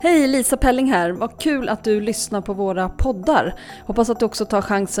Hej, Lisa Pelling här. Vad kul att du lyssnar på våra poddar. Hoppas att du också tar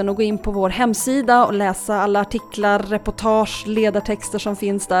chansen att gå in på vår hemsida och läsa alla artiklar, reportage, ledartexter som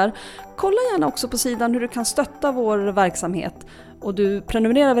finns där. Kolla gärna också på sidan hur du kan stötta vår verksamhet. Och du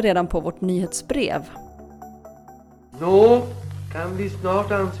prenumererar väl redan på vårt nyhetsbrev. Nå, kan vi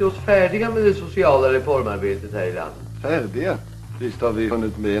snart anse oss färdiga med det sociala reformarbetet här i landet? Färdiga? Visst har vi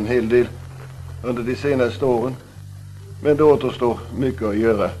hunnit med en hel del under de senaste åren. Men det återstår mycket att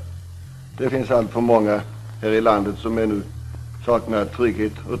göra. Det finns allt för många här i landet som ännu saknar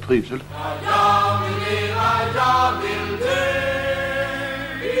trygghet och trivsel. Jag vill leva, jag vill dö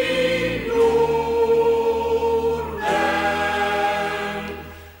i Norden.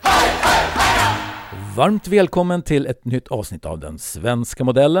 Hej, hej, hej! Varmt välkommen till ett nytt avsnitt av Den svenska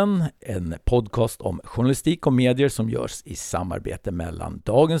modellen, en podcast om journalistik och medier som görs i samarbete mellan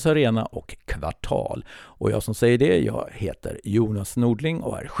Dagens Arena och Kvartal. Och jag som säger det, jag heter Jonas Nordling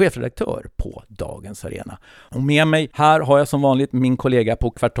och är chefredaktör på Dagens Arena. Och med mig här har jag som vanligt min kollega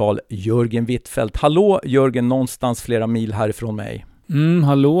på Kvartal, Jörgen Wittfeldt. Hallå Jörgen, någonstans flera mil härifrån mig.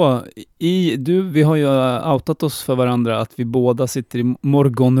 Hallå. Vi har ju outat oss för varandra att vi båda sitter i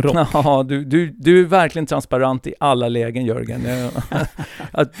morgonrock. Ja, du är verkligen transparent i alla lägen, Jörgen.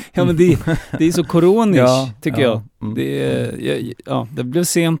 Ja, men det är så koroniskt, tycker jag. Mm. Det blev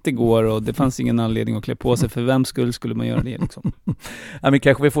sent igår och det fanns ingen anledning att klä på sig. För vem skulle man göra det liksom? Ja, men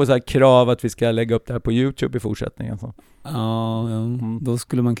kanske vi får så här krav att vi ska lägga upp det här på YouTube i fortsättningen. Så. Då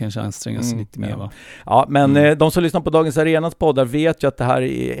skulle man kanske anstränga sig lite mer, va? Ja, men de som lyssnar på Dagens Arenas poddar vet ju att det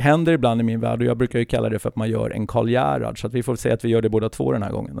här händer ibland i min värld och jag brukar ju kalla det för att man gör en Karl Gerhard, så att vi får säga att vi gör det båda två den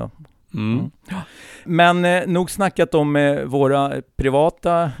här gången då. Men nog snackat om våra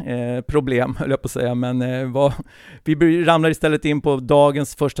privata problem, höll jag på att säga, men vi ramlar istället in på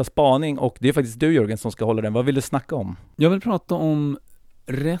dagens första spaning och det är faktiskt du, Jörgen, som ska hålla den. Vad vill du snacka om? Jag vill prata om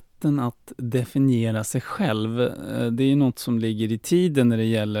rätten att definiera sig själv. Det är ju något som ligger i tiden när det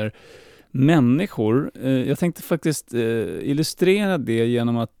gäller människor. Jag tänkte faktiskt illustrera det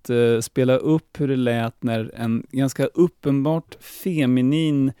genom att spela upp hur det lät när en ganska uppenbart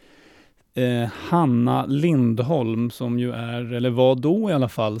feminin Hanna Lindholm, som ju är, eller var då i alla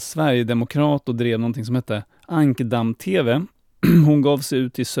fall, Sverigedemokrat och drev någonting som hette Ankedam-TV. Hon gav sig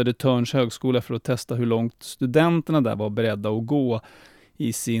ut till Södertörns högskola för att testa hur långt studenterna där var beredda att gå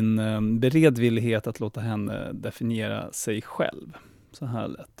i sin beredvillighet att låta henne definiera sig själv. Så här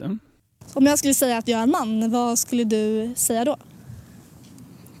lät det. Om jag skulle säga att jag är en man, vad skulle du säga då?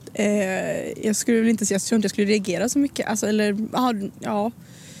 Jag tror inte jag skulle reagera så mycket.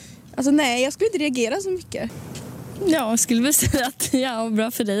 Nej, jag skulle inte reagera så mycket. Ja, jag skulle väl säga att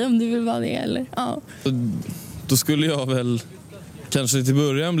bra för dig om du vill vara det, eller? Ja. Då skulle jag väl kanske till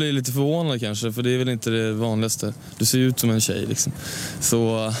början bli lite förvånad kanske, för det är väl inte det vanligaste. Du ser ut som en tjej liksom.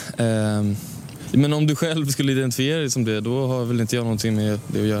 Så, men om du själv skulle identifiera dig som det, då har väl inte jag någonting med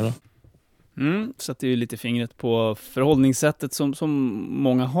det att göra. Så att det är ju lite fingret på förhållningssättet som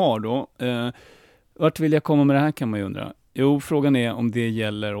många har då. Vart vill jag komma med det här, kan man ju undra. Jo, frågan är om det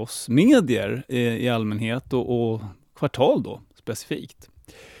gäller oss medier i allmänhet och Kvartal då specifikt.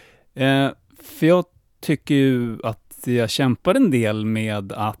 För jag tycker ju att jag kämpar en del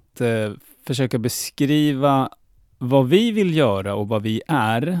med att försöka beskriva vad vi vill göra och vad vi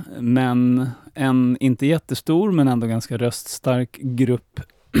är, men en inte jättestor men ändå ganska röststark grupp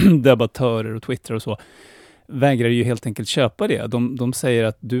debattörer och twittrar och så vägrar ju helt enkelt köpa det. De säger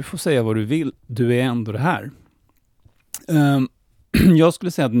att du får säga vad du vill, du är ändå det här. Jag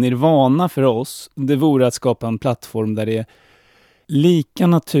skulle säga att nirvana för oss, det vore att skapa en plattform där det är lika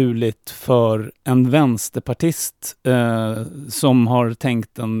naturligt för en vänsterpartist som har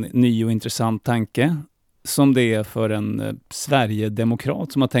tänkt en ny och intressant tanke som det är för en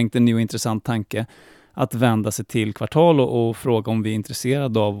Sverigedemokrat som har tänkt en ny och intressant tanke att vända sig till Kvartal och fråga om vi är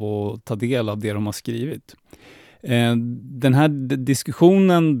intresserade av att ta del av det de har skrivit. Den här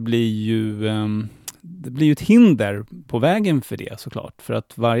diskussionen blir ju ett hinder på vägen för det, såklart. För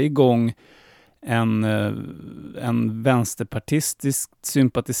att varje gång en vänsterpartistiskt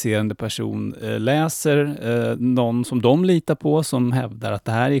sympatiserande person läser någon som de litar på som hävdar att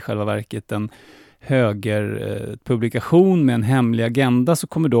det här är i själva verket en högerpublikation med en hemlig agenda, så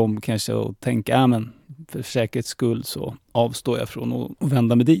kommer de kanske att tänka men för säkerhets skull så avstår jag från att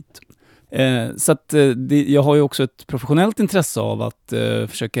vända mig dit. Så att jag har ju också ett professionellt intresse av att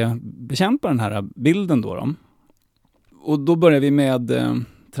försöka bekämpa den här bilden då. Och då börjar vi med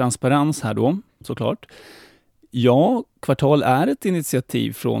transparens här då, såklart. Ja, Kvartal är ett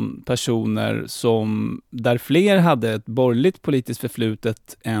initiativ från personer där fler hade ett borgerligt politiskt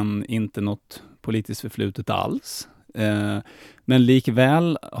förflutet än inte något politiskt förflutet alls. Men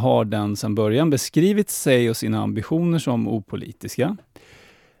likväl har den sedan början beskrivit sig och sina ambitioner som opolitiska.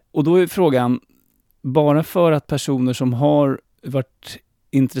 Och då är frågan, bara för att personer som har varit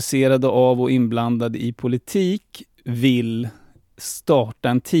intresserade av och inblandade i politik vill starta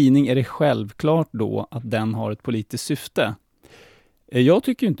en tidning, är det självklart då att den har ett politiskt syfte? Jag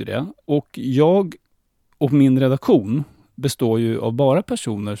tycker inte det. Och jag och min redaktion består ju av bara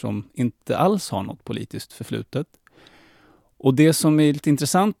personer som inte alls har något politiskt förflutet. Och det som är lite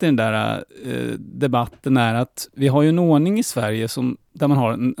intressant i den där debatten är att vi har ju en ordning i Sverige där man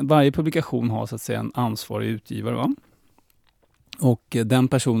har varje publikation har så att säga en ansvarig utgivare. Va? Och den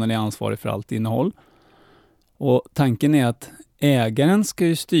personen är ansvarig för allt innehåll. Och tanken är att ägaren ska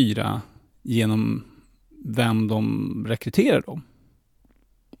ju styra genom vem de rekryterar då.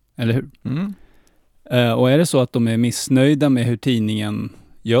 Eller hur? Mm. Och är det så att de är missnöjda med hur tidningen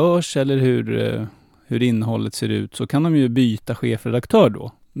görs eller hur innehållet ser ut, så kan de ju byta chefredaktör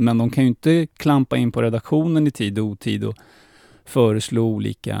då. Men de kan ju inte klampa in på redaktionen i tid och otid och föreslå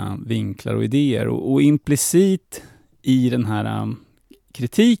olika vinklar och idéer. Och implicit i den här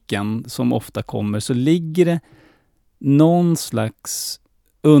kritiken som ofta kommer så ligger det någon slags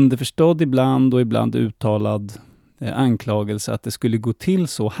underförstådd ibland och ibland uttalad anklagelse att det skulle gå till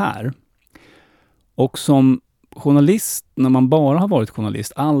så här. Och som journalist, när man bara har varit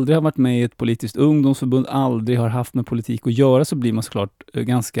journalist, aldrig har varit med i ett politiskt ungdomsförbund, aldrig har haft med politik att göra, så blir man såklart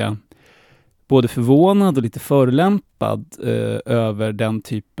ganska både förvånad och lite förolämpad över den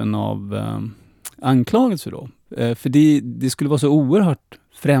typen av anklagelser då. För det skulle vara så oerhört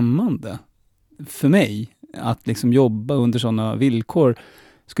främmande för mig att liksom jobba under sådana villkor.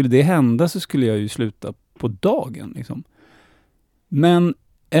 Skulle det hända så skulle jag ju sluta på dagen. Liksom. Men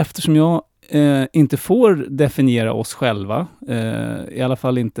eftersom jag inte får definiera oss själva, i alla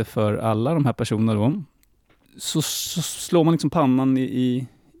fall inte för alla de här personerna då, så slår man liksom pannan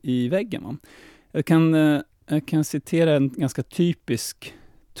i väggen. Va? Jag kan citera en ganska typisk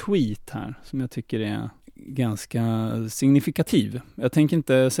tweet här som jag tycker är ganska signifikativ. Jag tänker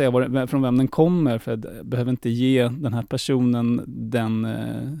inte säga från vem den kommer, för jag behöver inte ge den här personen den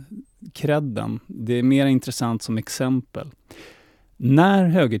credden. Det är mer intressant som exempel. När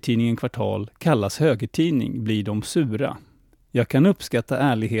högertidningen Kvartal kallas högertidning blir de sura. Jag kan uppskatta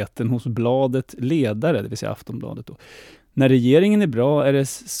ärligheten hos bladet ledare, det vill säga Aftonbladet då. När regeringen är bra är det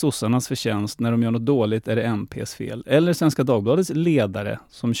sossarnas förtjänst, när de gör något dåligt är det MPs fel. Eller Svenska Dagbladets ledare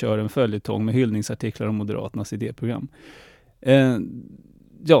som kör en följetong med hyllningsartiklar om Moderaternas idéprogram.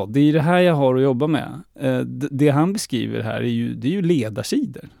 Ja, det är det här jag har att jobba med. Det han beskriver här det är ju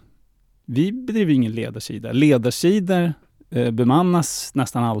ledarsidor. Vi bedriver ingen ledarsida. Ledarsidor bemannas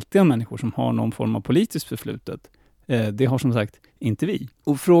nästan alltid av människor som har någon form av politiskt förflutet. Det har som sagt inte vi.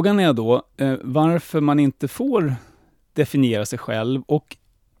 Och frågan är då varför man inte får definiera sig själv, och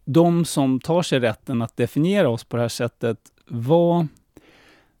de som tar sig rätten att definiera oss på det här sättet,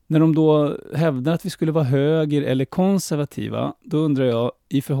 när de då hävdar att vi skulle vara höger eller konservativa, då undrar jag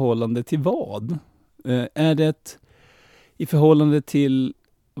i förhållande till vad? Är det i förhållande till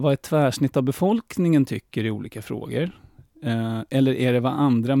vad ett tvärsnitt av befolkningen tycker i olika frågor? Eller är det vad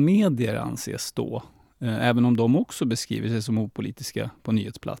andra medier anses stå? Även om de också beskriver sig som opolitiska på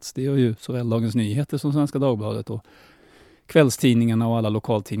nyhetsplats. Det gör ju såväl Dagens Nyheter som Svenska Dagbladet och kvällstidningarna och alla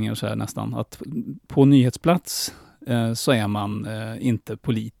lokaltidningar så här nästan. Att på nyhetsplats så är man inte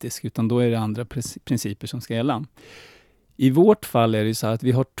politisk, utan då är det andra principer som ska gälla. I vårt fall är det så här att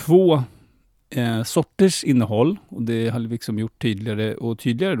vi har två sorters innehåll, och det har vi liksom gjort tydligare och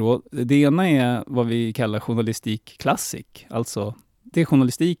tydligare då. Det ena är vad vi kallar journalistik classic, alltså det är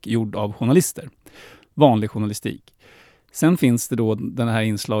journalistik gjord av journalister, vanlig journalistik. Sen finns det då det här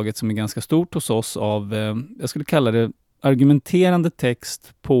inslaget som är ganska stort hos oss av, jag skulle kalla det argumenterande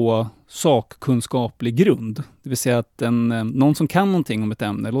text på sakkunskaplig grund. Det vill säga att någon som kan någonting om ett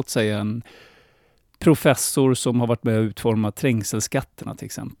ämne, låt säga en professor som har varit med och utformat trängselskatterna till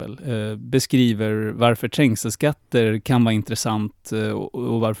exempel, beskriver varför trängselskatter kan vara intressant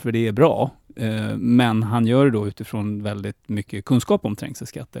och varför det är bra. Men han gör det då utifrån väldigt mycket kunskap om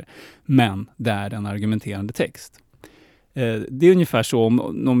trängselskatter. Men det är en argumenterande text. Det är ungefär så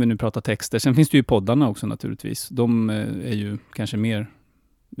om vi nu pratar texter. Sen finns det ju poddarna också naturligtvis. De är ju kanske mer,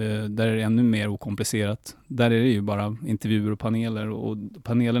 där är det ännu mer okomplicerat. Där är det ju bara intervjuer och paneler. Och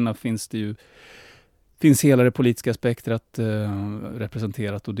panelerna finns hela det politiska spektrat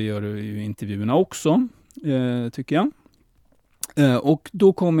representerat, och det gör ju intervjuerna också, tycker jag. Och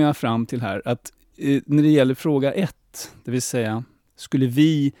då kommer jag fram till här att när det gäller fråga 1, det vill säga skulle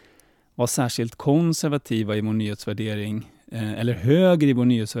vi vara särskilt konservativa i vår nyhetsvärdering eller högre i vår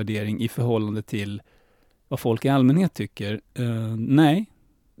nyhetsvärdering i förhållande till vad folk i allmänhet tycker. Nej,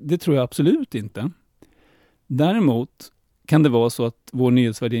 det tror jag absolut inte. Däremot kan det vara så att vår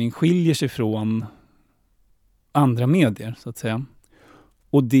nyhetsvärdering skiljer sig från andra medier, så att säga.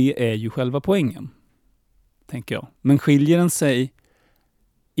 Och det är ju själva poängen, tänker jag. Men skiljer den sig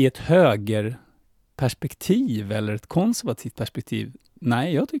i ett högerperspektiv eller ett konservativt perspektiv?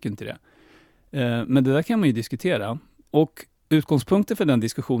 Nej, jag tycker inte det. Men det där kan man ju diskutera. Och utgångspunkten för den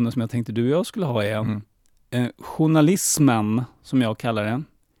diskussionen som jag tänkte du och jag skulle ha är journalismen, som jag kallar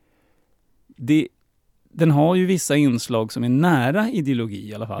det. Den har ju vissa inslag som är nära ideologi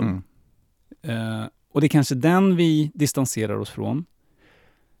i alla fall. Och det är kanske den vi distanserar oss från.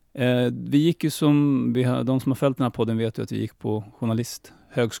 Vi gick ju de som har följt den här podden vet ju att vi gick på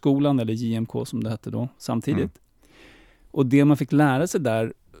Journalisthögskolan, eller JMK som det hette då, samtidigt. Och det man fick lära sig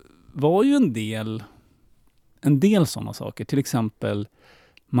där var ju en del sådana saker. Till exempel,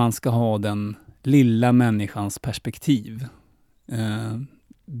 man ska ha den lilla människans perspektiv.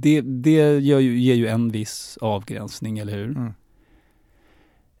 Det ger ju en viss avgränsning, eller hur?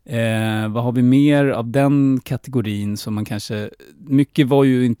 Vad har vi mer av den kategorin som man kanske... Mycket var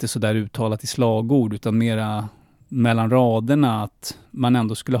ju inte så där uttalat i slagord, utan mera mellan raderna att man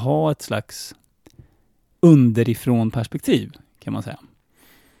ändå skulle ha ett slags underifrån perspektiv, kan man säga.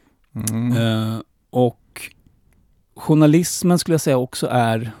 Och journalismen skulle jag säga också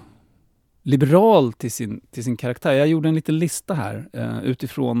är liberal till sin karaktär. Jag gjorde en liten lista här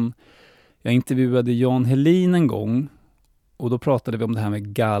utifrån... Jag intervjuade Jan Helin en gång. Och då pratade vi om det här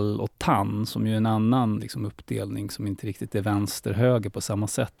med gall och tann, som ju är en annan liksom, uppdelning som inte riktigt är vänster-höger på samma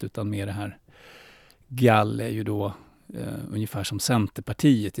sätt, utan mer det här. Gall är ju då ungefär som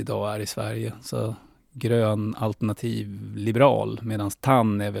Centerpartiet idag är i Sverige. Så grön, alternativ, liberal, medan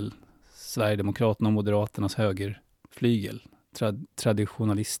tann är väl Sverigedemokraterna och Moderaternas högerflygel.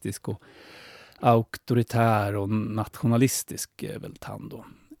 Traditionalistisk och auktoritär och nationalistisk är väl tann då.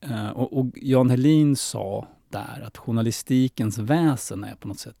 Och Jan Helin sa där att journalistikens väsen är på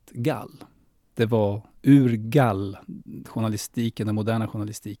något sätt gall. Det var ur gall journalistiken, den moderna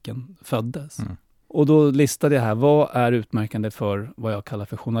journalistiken föddes. Och då listade jag här, vad är utmärkande för vad jag kallar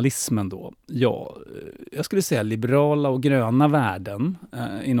för journalismen då? Ja, jag skulle säga liberala och gröna värden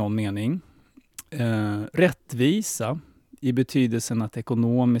i någon mening. Rättvisa i betydelsen att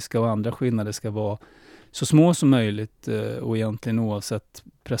ekonomiska och andra skillnader ska vara så små som möjligt och egentligen oavsett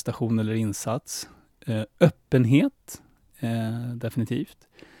prestation eller insats. Öppenhet, definitivt.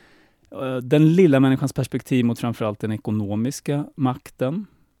 Den lilla människans perspektiv mot framförallt den ekonomiska makten.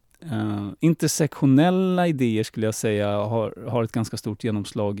 Intersektionella idéer skulle jag säga har ett ganska stort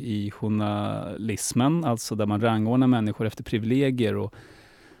genomslag i journalismen, alltså där man rangordnar människor efter privilegier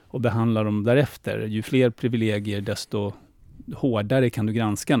och behandlar dem därefter. Ju fler privilegier desto hårdare kan du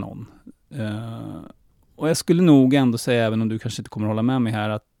granska någon. Och jag skulle nog ändå säga, även om du kanske inte kommer hålla med mig här,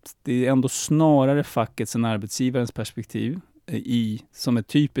 att det är ändå snarare fackets än arbetsgivarens perspektiv som är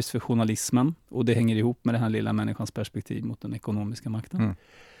typiskt för journalismen, och det hänger ihop med den här lilla människans perspektiv mot den ekonomiska makten.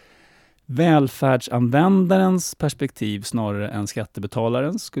 Välfärdsanvändarens perspektiv snarare än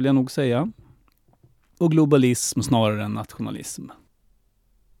skattebetalarens, skulle jag nog säga. Och globalism snarare än nationalism.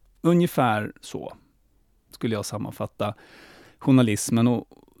 Ungefär så skulle jag sammanfatta journalismen. Och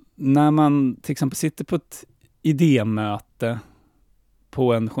när man till exempel sitter på ett idémöte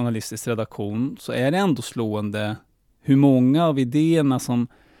på en journalistisk redaktion, så är det ändå slående hur många av idéerna som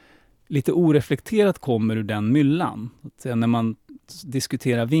lite oreflekterat kommer ur den myllan. När man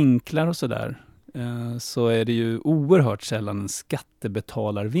diskuterar vinklar och sådär, så är det ju oerhört sällan en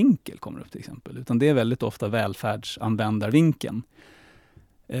skattebetalarvinkel kommer upp till exempel. Utan det är väldigt ofta välfärdsanvändarvinkeln.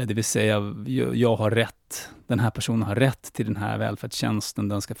 Det vill säga, jag har rätt, den här personen har rätt till den här välfärdstjänsten,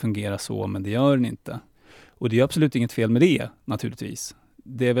 den ska fungera så, men det gör den inte. Och det är absolut inget fel med det, naturligtvis.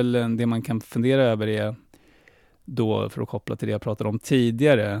 Det är väl det man kan fundera över är då, för att koppla till det jag pratade om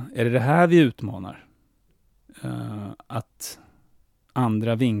tidigare, är det här vi utmanar? Att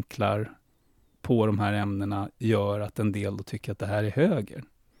andra vinklar på de här ämnena gör att en del då tycker att det här är höger.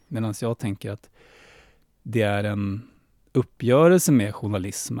 Medan jag tänker att det är en uppgörelse med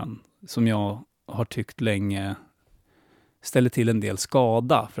journalismen som jag har tyckt länge ställer till en del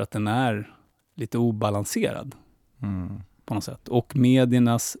skada för att den är lite obalanserad på något sätt. Och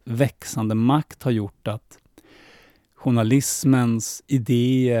mediernas växande makt har gjort att journalismens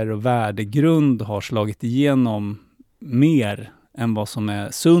idéer och värdegrund har slagit igenom mer än vad som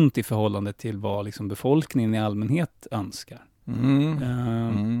är sunt i förhållande till vad liksom befolkningen i allmänhet önskar.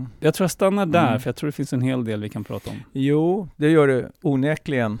 Jag tror jag stannar där, för jag tror det finns en hel del vi kan prata om. Jo, det gör det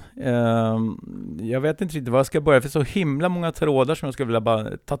onekligen. Jag vet inte riktigt var jag ska börja, för så himla många trådar som jag skulle vilja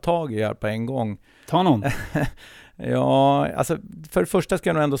bara ta tag i här på en gång. Ta någon. Ja, alltså för det första ska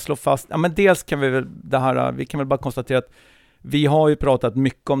jag nog ändå slå fast, ja men dels kan vi kan väl bara konstatera att vi har ju pratat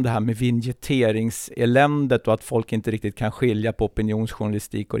mycket om det här med vinjetteringseländet och att folk inte riktigt kan skilja på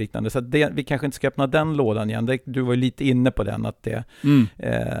opinionsjournalistik och liknande. Så vi kanske inte ska öppna den lådan igen. Du var ju lite inne på den. Att det,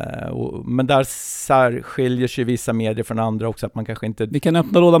 men där skiljer sig vissa medier från andra också. Att man kanske inte... Vi kan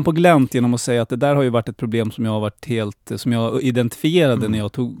öppna lådan på glänt genom att säga att det där har ju varit ett problem som jag identifierade när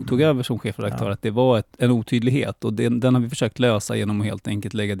jag tog över som chefredaktör. Att det var en otydlighet. Och den har vi försökt lösa genom att helt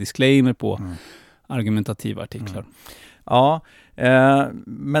enkelt lägga disclaimer på argumentativa artiklar. Ja,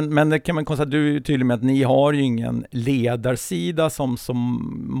 men det kan man konstatera, du är tydlig med att ni har ju ingen ledarsida som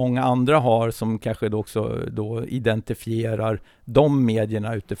många andra har, som kanske då identifierar de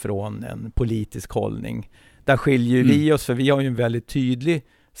medierna utifrån en politisk hållning. Där skiljer vi oss, för vi har ju en väldigt tydlig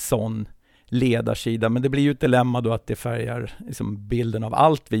sån ledarsida, men det blir ju ett dilemma då att det färgar liksom bilden av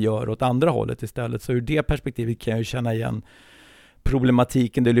allt vi gör åt andra hållet istället. Så ur det perspektivet kan jag ju känna igen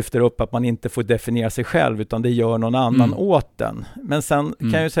problematiken det lyfter upp, att man inte får definiera sig själv utan det gör någon annan åt den. Men sen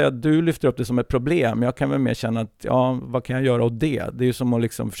kan jag ju säga att du lyfter upp det som ett problem. Jag kan väl mer känna att vad kan jag göra åt det? Det är ju som att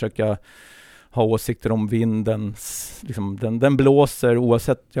liksom försöka ha åsikter om vinden. Liksom, den blåser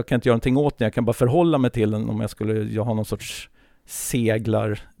oavsett, jag kan inte göra någonting åt den. Jag kan bara förhålla mig till den om jag har någon sorts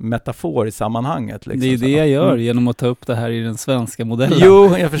seglar-metafor i sammanhanget. Liksom. Det är det jag gör genom att ta upp det här i den svenska modellen.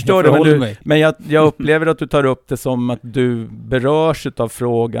 Jo, jag förstår det. Men jag upplever att du tar upp det som att du berörs av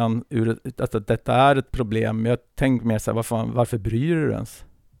frågan att detta är ett problem. Jag tänker mer så här, varför bryr du dig ens?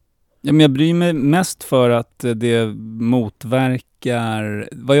 Ja, men jag bryr mig mest för att det motverkar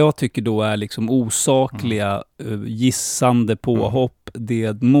vad jag tycker då är liksom osakliga gissande påhopp.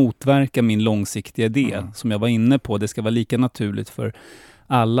 Det motverkar min långsiktiga idé som jag var inne på. Det ska vara lika naturligt för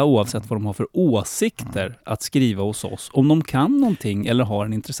alla oavsett vad de har för åsikter att skriva hos oss. Om de kan någonting eller har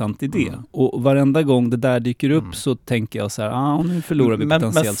en intressant idé. Och varenda gång det där dyker upp så tänker jag så här, nu förlorar vi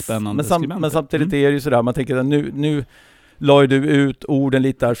potentiellt spännande skribenter. Men samtidigt är det ju sådär, man tänker att nu la du ut orden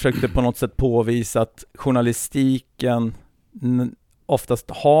lite där, försökte på något sätt påvisa att journalistiken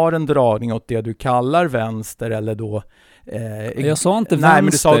oftast har en dragning åt det du kallar vänster eller då jag sa inte vänster,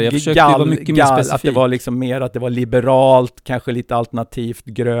 men du sa jag försökte vara mycket mer specifik. Att det var liksom mer att det var liberalt, kanske lite alternativt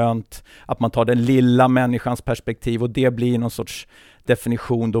grönt, att man tar den lilla människans perspektiv och det blir någon sorts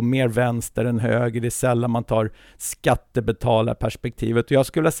definition då mer vänster än höger. Det är sällan man tar skattebetalarperspektivet. Och jag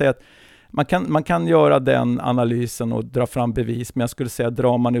skulle säga att man kan göra den analysen och dra fram bevis, men jag skulle säga att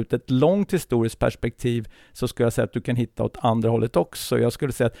drar man ut ett långt historiskt perspektiv så skulle jag säga att du kan hitta åt andra hållet också. Jag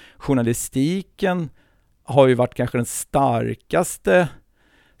skulle säga att journalistiken har ju varit kanske den starkaste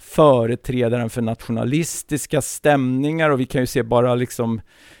företrädaren för nationalistiska stämningar, och vi kan ju se bara liksom,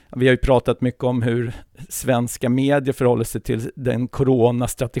 vi har ju pratat mycket om hur svenska medier förhåller sig till den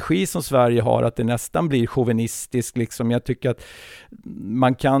coronastrategi som Sverige har, att det nästan blir chauvinistisk liksom. Jag tycker att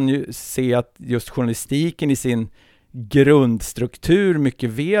man kan ju se att just journalistiken i sin grundstruktur mycket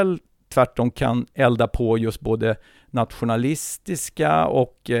väl tvärtom kan elda på just både nationalistiska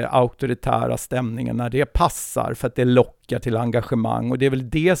och auktoritära stämningar när det passar, för att det lockar till engagemang, och det är väl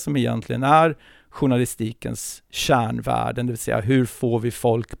det som egentligen är journalistikens kärnvärden, det vill säga hur får vi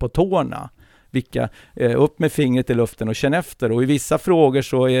folk på tårna? Upp med fingret i luften och känn efter, och i vissa frågor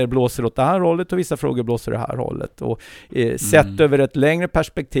så blåser det åt det här hållet och vissa frågor blåser det här hållet, och sett över ett längre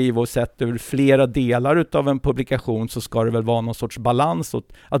perspektiv och sett över flera delar utav en publikation så ska det väl vara någon sorts balans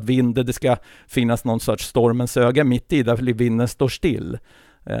åt att vinden, det ska finnas någon sorts stormens öga mitt i där vinden står still.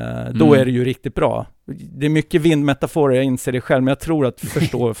 Då är det ju riktigt bra. Det är mycket vindmetaforer, jag inser det själv, men jag tror att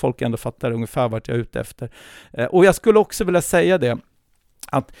folk ändå fattar ungefär vart jag är ute efter. Och jag skulle också vilja säga det,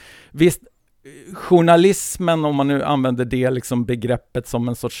 att visst, journalismen, om man nu använder det liksom begreppet som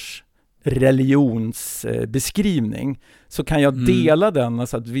en sorts religionsbeskrivning, så kan jag dela den.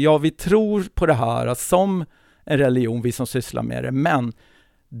 Alltså att vi tror på det här som en religion, vi som sysslar med det, men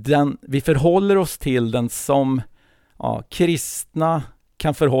vi förhåller oss till den som kristna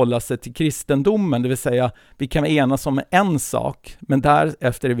kan förhålla sig till kristendomen, det vill säga vi kan enas om en sak, men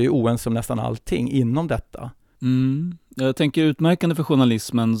därefter är vi oense om nästan allting inom detta. Jag tänker utmärkande för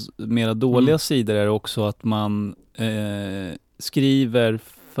journalismens mera dåliga sidor är också att man skriver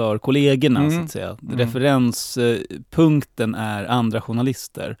för kollegorna så att säga. Referenspunkten är andra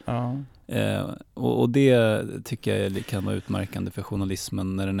journalister. Ja. Och det tycker jag kan vara utmärkande för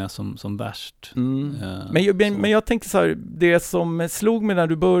journalismen när den är som värst. Men jag tänkte så här, det som slog mig när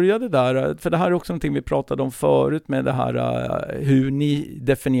du började där, för det här är också någonting vi pratade om förut med det här hur ni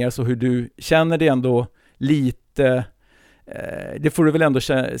definieras och hur du känner det ändå lite, det får du väl ändå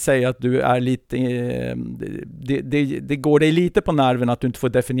säga att du är lite, det går dig lite på nerven att du inte får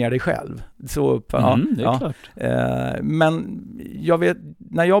definiera dig själv. Så, det är klart. Men jag vet,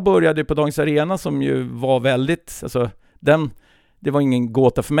 när jag började på Dagens Arena som ju var väldigt, alltså det var ingen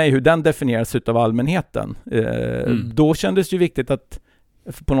gåta för mig hur den definieras utav allmänheten. Då kändes det ju viktigt att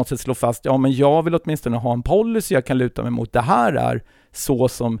på något sätt slå fast, men jag vill åtminstone ha en policy jag kan luta mig mot. Det här är så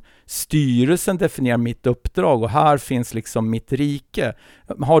som styrelsen definierar mitt uppdrag och här finns liksom mitt rike.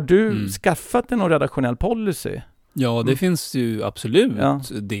 Har du skaffat en redaktionell policy? Ja, det finns ju absolut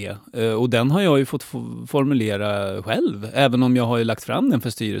det. Och den har jag ju fått formulera själv. Även om jag har ju lagt fram den för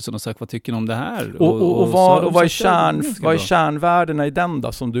styrelsen och sagt vad tycker ni om det här? Och vad är kärnvärdena i den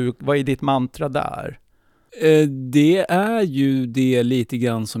då? Vad är ditt mantra där? Det är ju det lite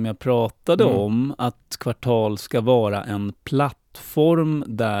grann som jag pratade om, att Kvartal ska vara en plattform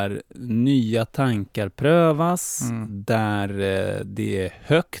där nya tankar prövas, där det är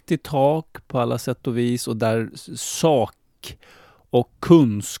högt i tak på alla sätt och vis och där sak och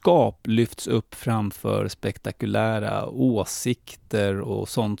kunskap lyfts upp framför spektakulära åsikter och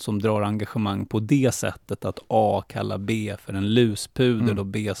sånt som drar engagemang på det sättet att A kallar B för en luspudel och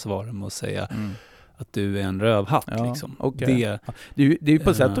B svarar med att säga att du är en rövhatt. Liksom. Okay. Det är ju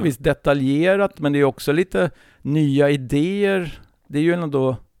på sätt och vis detaljerat, men det är också lite nya idéer. Det är ju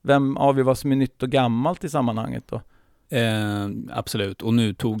ändå, vem avgör vad som är nytt och gammalt i sammanhanget då? Absolut, och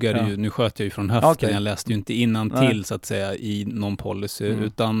nu tog jag det ju, nu sköt jag ju från höften, jag läste ju inte innantill så att säga i någon policy,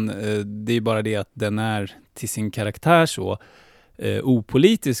 utan det är bara det att den är till sin karaktär så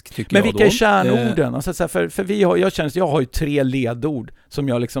opolitisk tycker jag. Men vilka är kärnorden? Alltså, för jag har ju 3 ledord som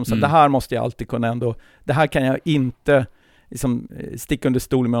jag liksom, så det här måste jag alltid kunna ändå, det här kan jag inte liksom sticka under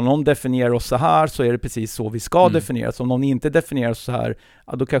stolen med. Om någon definierar oss så här så är det precis så vi ska definieras. Om någon inte definierar oss så här,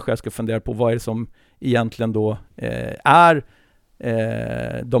 då kanske jag ska fundera på vad är det som egentligen då är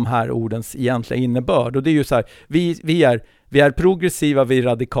de här ordens egentliga innebörd. Och det är ju så här, vi är progressiva, vi är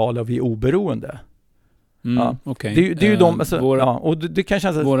radikala och vi är oberoende. Okay. Det är ju de, alltså, och det kan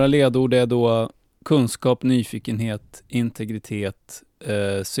kännas våra ledord är då kunskap, nyfikenhet, integritet.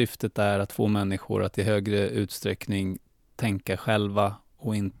 Syftet är att få människor att i högre utsträckning tänka själva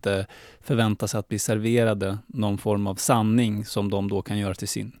och inte förvänta sig att bli serverade någon form av sanning som de då kan göra till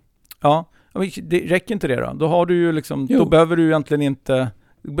sin. Ja, det räcker inte det då? Då har du ju liksom, då behöver du egentligen inte,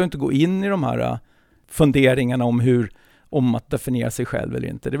 du behöver inte gå in i de här funderingarna om att definiera sig själv eller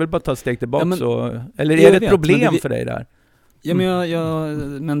inte. Det är väl bara att ta ett steg tillbaka eller är det ett problem för dig där? Ja,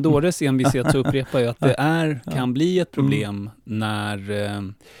 men Dores envishet så upprepar jag att det kan bli ett problem när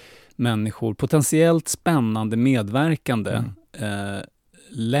människor, potentiellt spännande medverkande,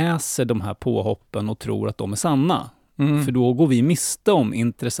 läser de här påhoppen och tror att de är sanna. För då går vi miste om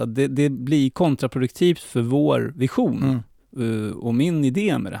intresse. Det blir kontraproduktivt för vår vision och min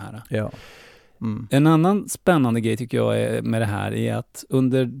idé med det här. Ja. En annan spännande grej tycker jag med det här är att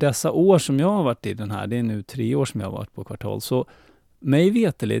under dessa år som jag har varit i den här, det är nu 3 år som jag har varit på Kvartal, så mig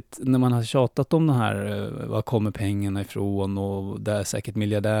veteligt när man har tjatat om det här, var kommer pengarna ifrån och det är säkert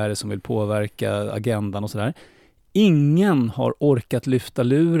miljardärer som vill påverka agendan och sådär. Ingen har orkat lyfta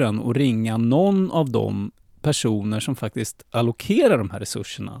luren och ringa någon av de personer som faktiskt allokerar de här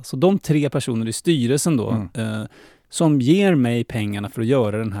resurserna. Så de 3 personer i styrelsen då, som ger mig pengarna för att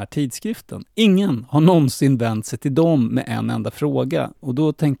göra den här tidskriften. Ingen har någonsin vänt sig till dem med en enda fråga. Och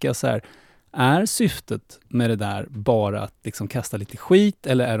då tänker jag så här, är syftet med det där bara att liksom kasta lite skit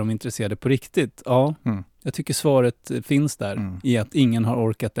eller är de intresserade på riktigt? Ja, jag tycker svaret finns där i att ingen har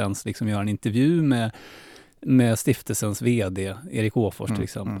orkat ens liksom göra en intervju med stiftelsens vd, Erik Åfors till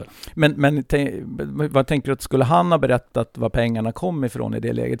exempel. Men vad tänker du att skulle han ha berättat var pengarna kom ifrån i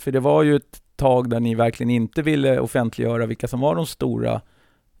det läget? För det var ju ett tag där ni verkligen inte ville offentliggöra vilka som var de stora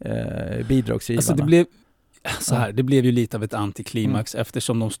bidragsgivarna. Alltså det blev ju lite av ett antiklimax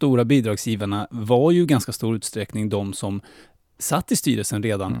eftersom de stora bidragsgivarna var ju ganska stor utsträckning de som satt i styrelsen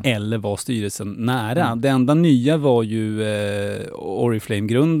redan eller var styrelsen nära. Det enda nya var ju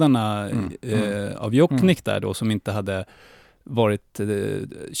Oriflame-grundarna av Jokknik där då, som inte hade varit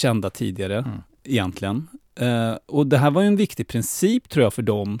kända tidigare egentligen. Och det här var ju en viktig princip tror jag för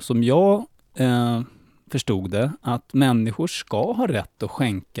dem som jag förstod det, att människor ska ha rätt att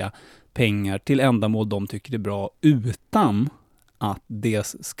skänka pengar till ändamål de tycker är bra utan att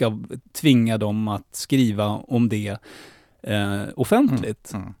det ska tvinga dem att skriva om det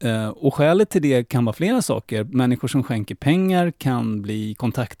offentligt. Och skälet till det kan vara flera saker. Människor som skänker pengar kan bli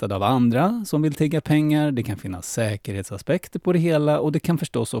kontaktade av andra som vill tigga pengar. Det kan finnas säkerhetsaspekter på det hela, och det kan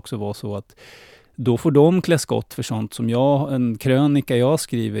förstås också vara så att då får de klä skott för sånt som en krönika jag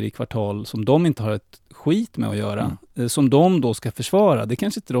skriver i Kvartal som de inte har ett skit med att göra, som de då ska försvara. Det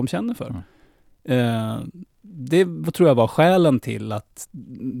kanske inte de känner för. Det tror jag var skälen till att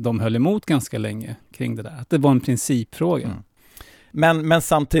de höll emot ganska länge kring det där. Att det var en principfråga. Men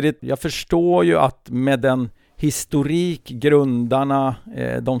samtidigt, jag förstår ju att med den historik, grundarna,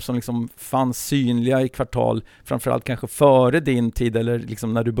 de som liksom fanns synliga i Kvartal, framförallt kanske före din tid eller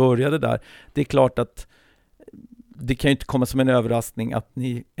liksom när du började där, det är klart att det kan ju inte komma som en överraskning att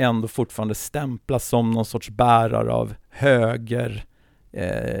ni ändå fortfarande stämplas som någon sorts bärare av höger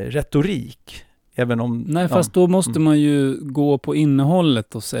retorik. Även om, nej, fast då måste man ju gå på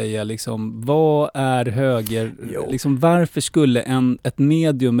innehållet och säga liksom, vad är höger? Liksom, varför skulle ett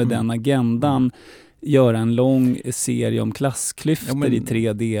medium med den agendan göra en lång serie om klassklyftor i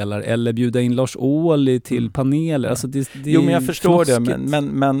 3 delar eller bjuda in Lars Ohly till paneler? Alltså men jag förstår det,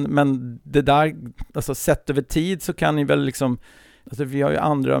 men det där, alltså sett över tid så kan ni väl liksom, alltså vi har ju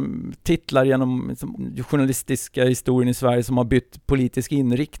andra titlar genom liksom, journalistiska historien i Sverige som har bytt politisk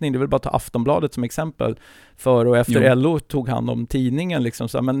inriktning. Det vill bara ta Aftonbladet som exempel. För och efter LO tog hand om tidningen. Liksom,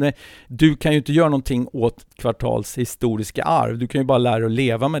 så, men du kan ju inte göra någonting åt Kvartals historiska arv. Du kan ju bara lära dig att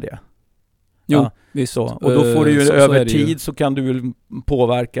leva med det. Visst. Så. Och då får du ju över tid så kan du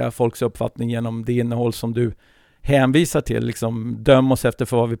påverka folks uppfattning genom det innehåll som du hänvisar till. Liksom, döm oss efter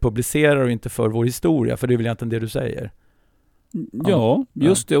för vad vi publicerar och inte för vår historia. För det är väl egentligen det du säger. Ja,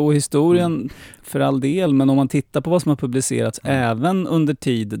 just det. Och historien för all del. Men om man tittar på vad som har publicerats även under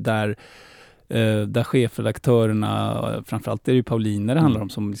tid där chefredaktörerna, framförallt är det ju Paulina det handlar om,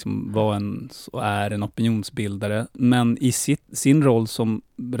 som liksom är en opinionsbildare. Men i sin roll som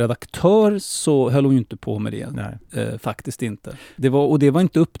redaktör så höll hon ju inte på med det. Faktiskt inte. Det var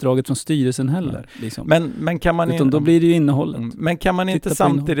inte uppdraget från styrelsen heller. Liksom. Men kan man utan då blir det ju innehållet. Men kan man inte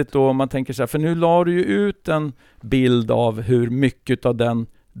samtidigt då, om man tänker så här, för nu la du ju ut en bild av hur mycket av den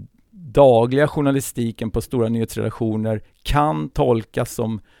dagliga journalistiken på stora nyhetsredaktioner kan tolkas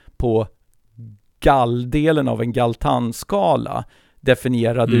som på galldelen av en galtanskala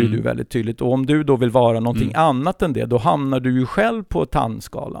definierade ju du väldigt tydligt. Och om du då vill vara någonting annat än det, då hamnar du ju själv på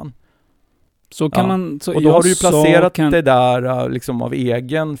tandskalan. Så kan man... Så och då har du ju placerat det där liksom av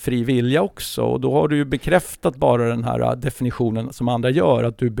egen fri vilja också. Och då har du ju bekräftat bara den här definitionen som andra gör,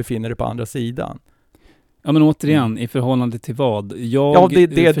 att du befinner dig på andra sidan. Ja, men återigen, i förhållande till vad? Det är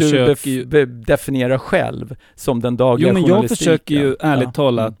det du definierar själv som den dagliga journalistiken. Men jag försöker ju ärligt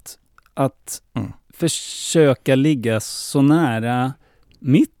talat att försöka ligga så nära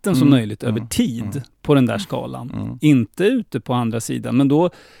mitten som möjligt över tid på den där skalan. Inte ute på andra sidan. Men då,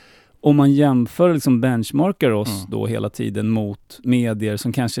 om man jämför, liksom benchmarkar oss då hela tiden mot medier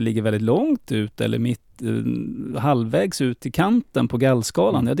som kanske ligger väldigt långt ut eller halvvägs ut i kanten på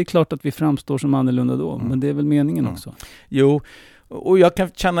gallskalan. Ja, det är klart att vi framstår som annorlunda då. Men det är väl meningen också. Jo, och jag kan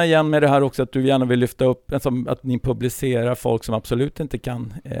känna igen med det här också att du gärna vill lyfta upp att ni publicerar folk som absolut inte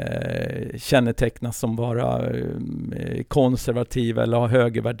kan kännetecknas som vara konservativa eller ha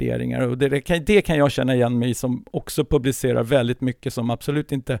högervärderingar. Och det kan jag känna igen mig som också publicerar väldigt mycket som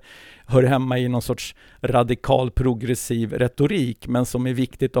absolut inte hör hemma i någon sorts radikal progressiv retorik, men som är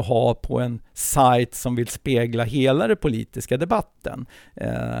viktigt att ha på en sajt som vill spegla hela den politiska debatten.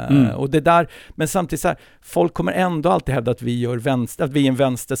 Och det där, men samtidigt så här, folk kommer ändå alltid hävda att vi är en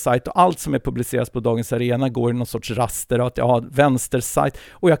vänstersajt, och allt som är publiceras på Dagens Arena går i någon sorts raster och att jag har vänstersajt.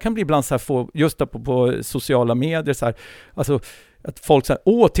 Och jag kan bli ibland så här, just på sociala medier så här, alltså att folk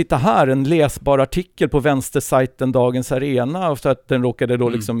säger, titta här, en läsbar artikel på vänstersajten Dagens Arena, och så att den råkade då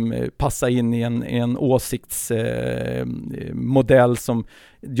liksom passa in i en åsiktsmodell som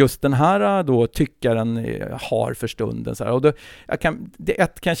just den här då tyckaren har för stunden. Så här. Och då, kan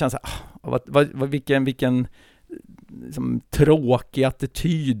jag känna så här, vilken liksom, tråkig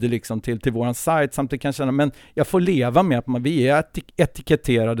attityd liksom, till våran sajt. Samtidigt kan jag känna, men jag får leva med att vi är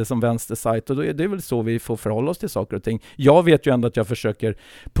etiketterade som vänstersajt, och då är det väl så vi får förhålla oss till saker och ting. Jag vet ju ändå att jag försöker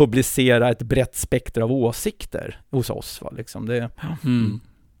publicera ett brett spektra av åsikter hos oss. Va? Liksom det,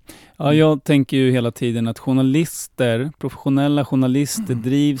 Ja, jag tänker ju hela tiden att professionella journalister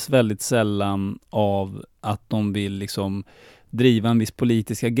drivs väldigt sällan av att de vill liksom driva en viss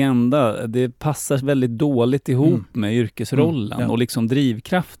politisk agenda. Det passar väldigt dåligt ihop med yrkesrollen och liksom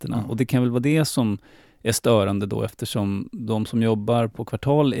drivkrafterna. Och det kan väl vara det som är störande då, eftersom de som jobbar på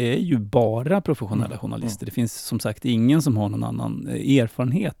Kvartal är ju bara professionella journalister. Det finns som sagt ingen som har någon annan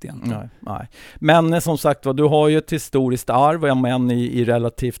erfarenhet egentligen. Nej. Men som sagt, du har ju ett historiskt arv, men i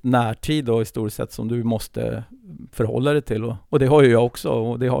relativt närtid och historiskt sett som du måste förhålla dig till. Och det har ju jag också,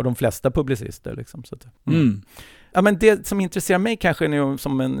 och det har de flesta publicister. Liksom, så att, Ja, men det som intresserar mig kanske är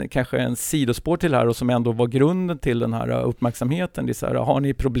som kanske en sidospår till det här och som ändå var grunden till den här uppmärksamheten. Det är så här, har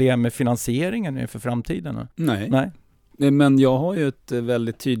ni problem med finansieringen inför framtiden? Nej. Men jag har ju ett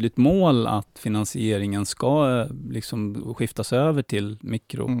väldigt tydligt mål att finansieringen ska liksom skiftas över till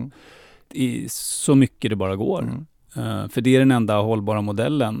mikro i så mycket det bara går. För det är den enda hållbara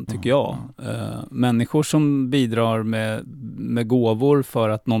modellen, tycker jag. Människor som bidrar med gåvor för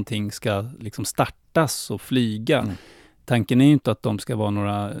att någonting ska liksom startas och flyga. Tanken är ju inte att de ska vara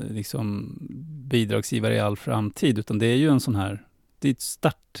några liksom bidragsgivare i all framtid, utan det är ju en sån här, det är ett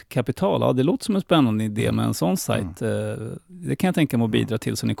startkapital. Ja, det låter som en spännande idé med en sån sajt. Det kan jag tänka mig att bidra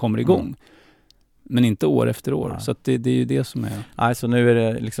till så ni kommer igång. Men inte år efter år. Så att det är ju det som är alltså nu är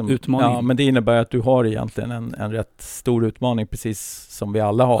det liksom utmaningen. Ja, men det innebär att du har egentligen en rätt stor utmaning, precis som vi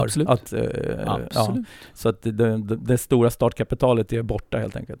alla har. Absolut. Ja, så att det stora startkapitalet är borta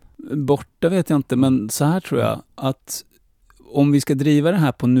helt enkelt. Borta vet jag inte, men så här tror jag att om vi ska driva det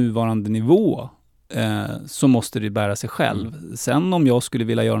här på nuvarande nivå så måste det bära sig själv. Sen om jag skulle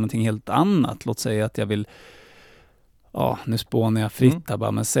vilja göra någonting helt annat, låt säga att jag vill, nu spånar jag fritt här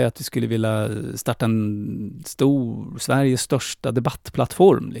bara, men säg att vi skulle vilja starta en stor, Sveriges största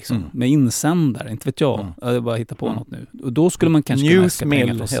debattplattform liksom, med insändare, inte vet jag. Jag bara hittar på något nu. Och då skulle man kanske kunna äska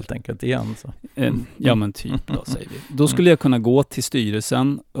pengar för oss. Helt enkelt igen. Så. Ja men typ då, säger vi. Då skulle jag kunna gå till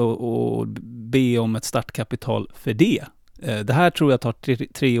styrelsen och be om ett startkapital för det. Det här tror jag tar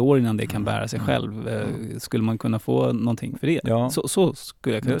 3 år innan det kan bära sig själv. Skulle man kunna få någonting för det? Ja. Så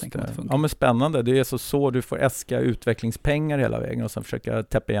skulle jag kunna tänka mig att det funkar. Ja, men spännande. Det är så du får äska utvecklingspengar hela vägen och sen förska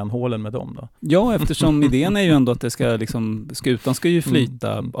täppa igen hålen med dem då. Ja, eftersom idén är ju ändå att det ska liksom, skutan ska ju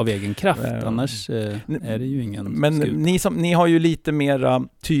flyta av egen kraft. Annars är det ju ingen skuta. Men ni har ju lite mera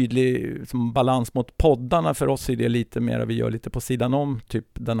tydlig som balans mot poddarna. För oss är det lite mera, vi gör lite på sidan om typ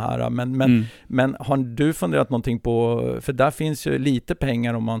den här. Men har du funderat någonting på, för där finns ju lite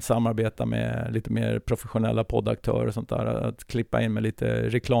pengar om man samarbetar med lite mer professionella poddaktörer och sånt där, att klippa in med lite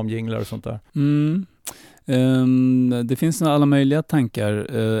reklamjinglar och sånt där. Det finns alla möjliga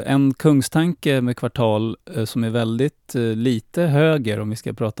tankar. En kungstanke med Kvartal som är väldigt lite höger, om vi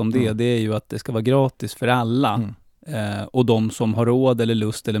ska prata om det är ju att det ska vara gratis för alla. Och de som har råd eller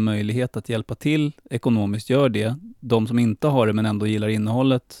lust eller möjlighet att hjälpa till ekonomiskt gör det. De som inte har det men ändå gillar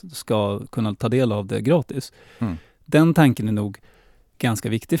innehållet ska kunna ta del av det gratis. Den tanken är nog ganska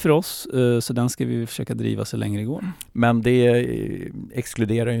viktig för oss, så den ska vi försöka driva så länge det går. Men det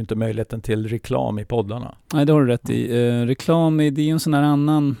exkluderar ju inte möjligheten till reklam i poddarna. Nej, det har du rätt i. Reklam det är ju en sån här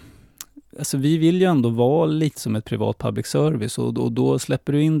annan... Alltså vi vill ju ändå vara lite som ett privat public service och då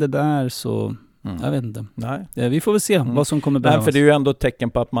släpper du in det där så... Jag vet inte. Nej. Vi får väl se vad som kommer behövas. Nej, för det är ju ändå ett tecken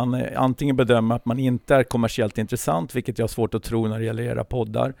på att man antingen bedömer att man inte är kommersiellt intressant, vilket jag har svårt att tro när det gäller era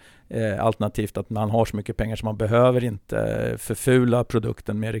poddar. Alternativt att man har så mycket pengar som man behöver inte förfula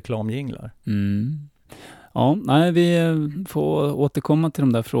produkten med reklamjinglar. Ja, nej, vi får återkomma till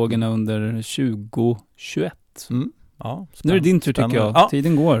de där frågorna under 2021. Ja, nu är det din tur tycker jag. Ja.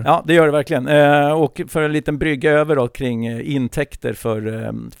 Tiden går. Ja, det gör det verkligen. Och för en liten brygga över då, kring intäkter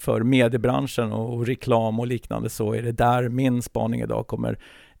för mediebranschen och reklam och liknande, så är det där min spaning idag kommer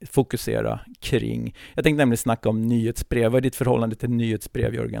fokusera kring. Jag tänkte nämligen snacka om nyhetsbrev. Vad är ditt förhållande till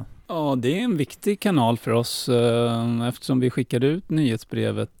nyhetsbrev, Jörgen? Ja, det är en viktig kanal för oss eftersom vi skickade ut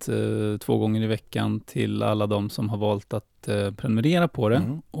nyhetsbrevet 2 gånger i veckan till alla de som har valt att prenumerera på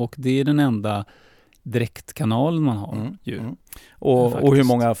det. Och det är den enda direktkanalen man har. Och hur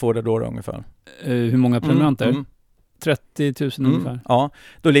många får det då ungefär? Hur många prenumeranter? 30 000 ungefär. Ja,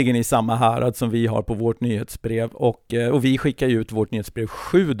 då ligger ni i samma härad som vi har på vårt nyhetsbrev. Och vi skickar ju ut vårt nyhetsbrev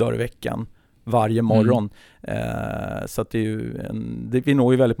 7 dagar i veckan varje morgon. Så att det är ju vi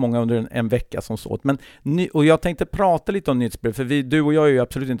når ju väldigt många under en vecka som så. Men och jag tänkte prata lite om nyhetsbrev, för du och jag är ju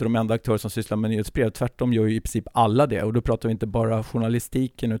absolut inte de enda aktörer som sysslar med nyhetsbrev. Tvärtom gör ju i princip alla det, och då pratar vi inte bara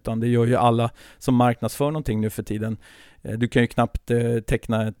journalistiken, utan det gör ju alla som marknadsför någonting nu för tiden. Du kan ju knappt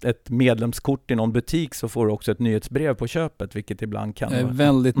teckna ett medlemskort i någon butik så får du också ett nyhetsbrev på köpet, vilket ibland kan Jag är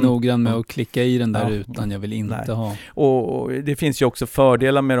väldigt noggrann med att klicka i den där rutan, jag vill inte ha. Och det finns ju också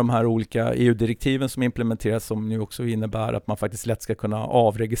fördelar med de här olika EU-direktiven som implementeras, som nu också innebär att man faktiskt lätt ska kunna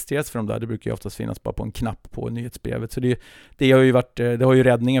avregistreras för de där. Det brukar ju oftast finnas bara på en knapp på nyhetsbrevet. Så det har ju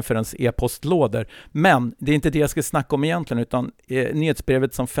räddningen för ens e-postlådor. Men det är inte det jag ska snacka om egentligen, utan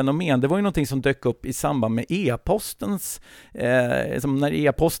nyhetsbrevet som fenomen, det var ju någonting som dök upp i samband med e-postens, som när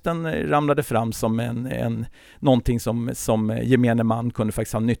e-posten ramlade fram som någonting som gemene man kunde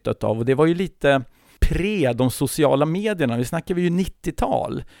faktiskt ha nytta av. Och det var ju lite de sociala medierna. Vi snackar ju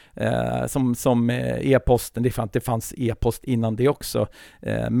 90-tal som e-posten. Det fanns e-post innan det också.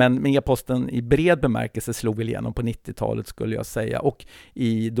 Men e-posten i bred bemärkelse slog väl igenom på 90-talet skulle jag säga. Och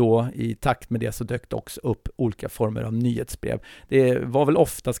i takt med det så dök det också upp olika former av nyhetsbrev. Det var väl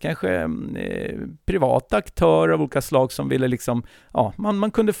oftast kanske privata aktörer av olika slag som ville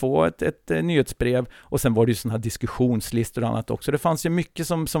man kunde få ett nyhetsbrev, och sen var det ju sådana här diskussionslistor och annat också. Det fanns ju mycket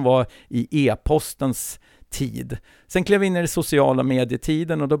som var i e-postens tid. Sen klev vi in i det sociala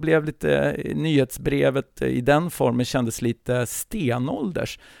medietiden och då blev lite nyhetsbrevet i den formen kändes lite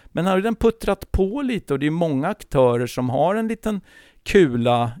stenålders. Men har den puttrat på lite, och det är många aktörer som har en liten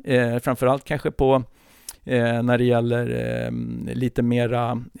kula, framförallt kanske på när det gäller lite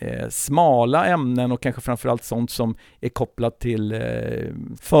mera smala ämnen, och kanske framförallt sånt som är kopplat till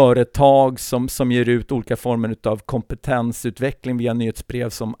företag som ger ut olika former av kompetensutveckling via nyhetsbrev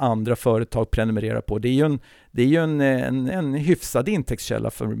som andra företag prenumererar på. Det är ju en hyfsad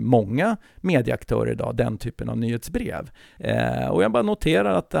intäktskälla för många medieaktörer idag, den typen av nyhetsbrev. Och jag bara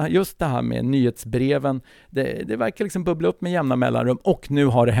noterar att just det här med nyhetsbreven, det verkar liksom bubbla upp med jämna mellanrum, och nu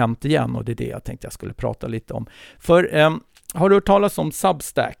har det hänt igen, och det är det jag tänkte jag skulle prata lite om. För har du hört talas om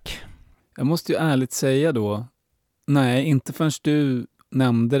Substack? Jag måste ju ärligt säga då, nej, inte förrän du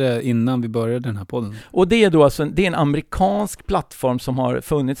nämnde det innan vi började den här podden. Och det är då det är en amerikansk plattform som har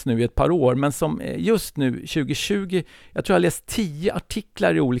funnits nu i ett par år, men som just nu 2020, jag tror jag har läst 10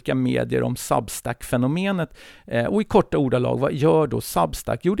 artiklar i olika medier om Substack-fenomenet. Och i korta ordalag, vad gör då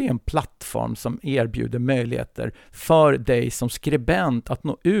Substack? Jo, det är en plattform som erbjuder möjligheter för dig som skribent att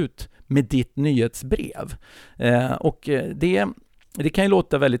nå ut med ditt nyhetsbrev. Och det kan ju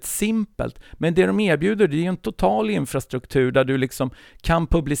låta väldigt simpelt, men det de erbjuder, det är en total infrastruktur där du liksom kan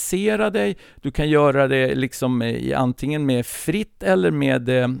publicera dig, du kan göra det liksom antingen med fritt eller med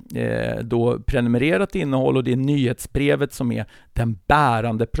då prenumererat innehåll, och det är nyhetsbrevet som är den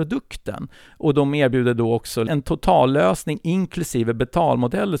bärande produkten. Och de erbjuder då också en totallösning inklusive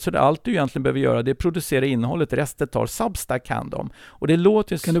betalmodeller, så det allt du egentligen behöver göra det är producera innehållet, resten tar Substack hand om. Och det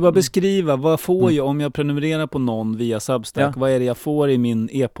låter Kan du bara beskriva, vad får jag om jag prenumererar på någon via Substack? Vad är det jag får i min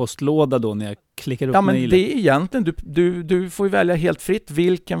e-postlåda då när jag klickar upp mejlet? Det är egentligen, du får ju välja helt fritt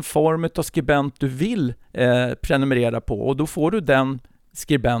vilken form av skribent du vill prenumerera på, och då får du den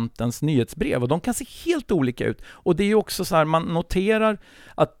skribentens nyhetsbrev, och de kan se helt olika ut. Och det är ju också så här, man noterar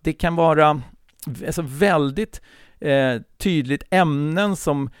att det kan vara väldigt tydligt ämnen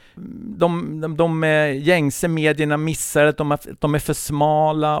som de gängse medierna missar, att de är för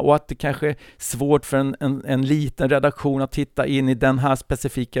smala, och att det kanske är svårt för en liten redaktion att titta in i den här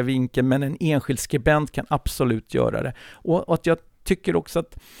specifika vinkeln, men en enskild skribent kan absolut göra det. Och att jag tycker också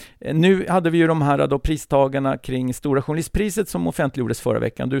att nu hade vi ju de här då pristagarna kring Stora journalistpriset som offentliggjordes förra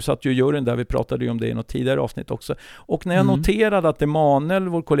veckan. Du satt ju i juryn där, vi pratade ju om det i något tidigare avsnitt också. Och när jag noterade att Emanuel,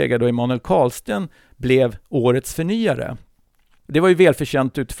 vår kollega då Emanuel Karlsten, blev årets förnyare. Det var ju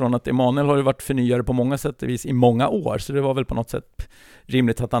välförtjänt utifrån att Emanuel har ju varit förnyare på många sätt och vis i många år, så det var väl på något sätt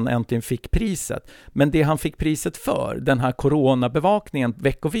rimligt att han äntligen fick priset. Men det han fick priset för, den här coronabevakningen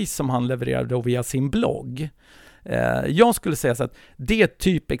veckovis som han levererade via sin blogg, jag skulle säga så att det är ett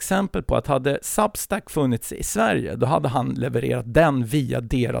typexempel på att hade Substack funnits i Sverige, då hade han levererat den via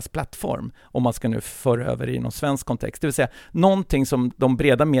deras plattform, om man ska nu föra över i någon svensk kontext. Det vill säga någonting som de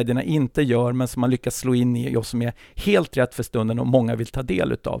breda medierna inte gör, men som man lyckas slå in i och som är helt rätt för stunden och många vill ta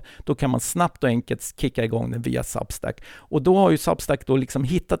del utav. Då kan man snabbt och enkelt kicka igång den via Substack. Och då har ju Substack då liksom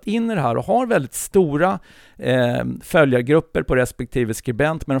hittat in i det här och har väldigt stora följargrupper på respektive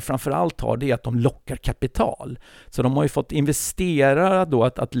skribent, men framförallt har det att de lockar kapital. Så de har ju fått investerare då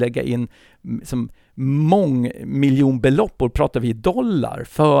att lägga in som mångmiljonbelopp, och pratar vi i dollar,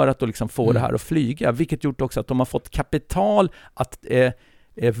 för att då liksom få det här att flyga, vilket gjort också att de har fått kapital att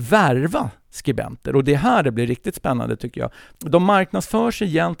värva skribenter. Och det här det blir riktigt spännande tycker jag. De marknadsför sig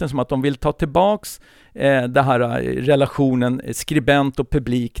egentligen som att de vill ta tillbaks det här relationen skribent och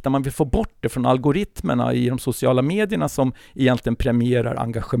publik, där man vill få bort det från algoritmerna i de sociala medierna som egentligen premierar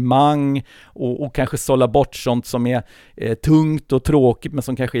engagemang och kanske sålla bort sånt som är tungt och tråkigt, men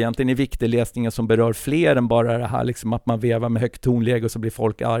som kanske egentligen är viktig läsning som berör fler än bara det här liksom att man vevar med högt tonläge och så blir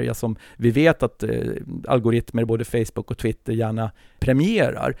folk arga, som vi vet att algoritmer både Facebook och Twitter gärna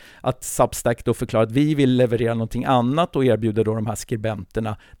premierar. Att Substack då förklarar att vi vill leverera någonting annat och erbjuder då de här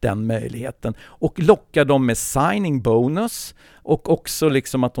skribenterna den möjligheten. Och lockar dem med signing bonus och också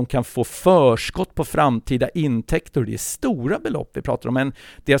liksom att de kan få förskott på framtida intäkter. Det är stora belopp vi pratar om. Men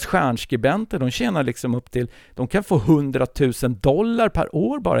deras stjärnskribenter, de tjänar liksom upp till, de kan få $100,000 per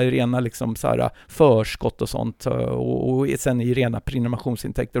år bara i rena liksom så här förskott och sånt, och sen i rena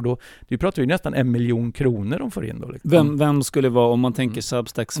prenumerationsintäkter. Då, du pratar ju nästan 1 miljon kronor de får in då. Liksom. Vem skulle vara, om man tänker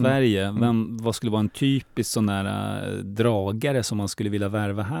Substack Sverige, vad skulle vara en typisk sån här dragare som man skulle vilja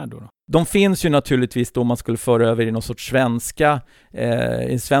värva här då? De finns ju naturligtvis då, om man skulle föra över i någon sorts svenska, i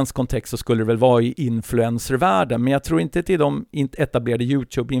en svensk kontext så skulle det väl vara i influencervärlden, men jag tror inte att det är de etablerade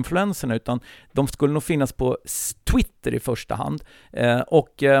YouTube-influencerna, utan de skulle nog finnas på Twitter i första hand,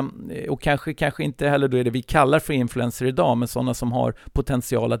 och kanske inte heller då är det vi kallar för influencer idag, men sådana som har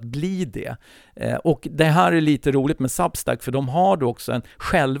potential att bli det. Och det här är lite roligt med Substack, för de har då också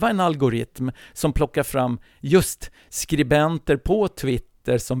själva en algoritm som plockar fram just skribenter på Twitter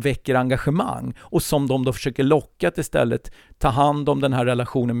som väcker engagemang och som de då försöker locka att istället ta hand om den här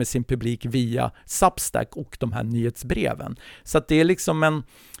relationen med sin publik via Substack och de här nyhetsbreven. Så att det är liksom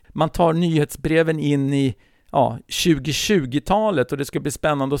man tar nyhetsbreven in i 2020-talet, och det ska bli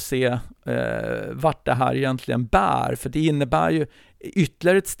spännande att se vart det här egentligen bär, för det innebär ju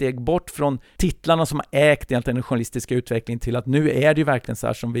ytterligare ett steg bort från titlarna som har ägt egentligen den journalistiska utvecklingen till att nu är det ju verkligen så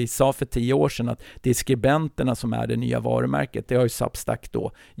här som vi sa för 10 år sedan, att det är skribenterna som är det nya varumärket. Det har ju Substack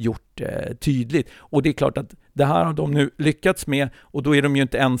då gjort tydligt, och det är klart att det här har de nu lyckats med, och då är de ju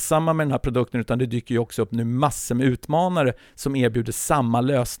inte ensamma med den här produkten, utan det dyker ju också upp nu massor med utmanare som erbjuder samma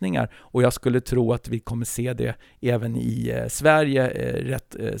lösningar, och jag skulle tro att vi kommer se det även i Sverige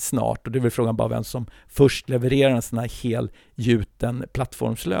rätt snart, och det är väl frågan bara vem som först levererar en sån här helgjuten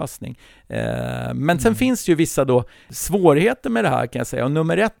plattformslösning. Men sen finns det ju vissa då svårigheter med det här, kan jag säga, och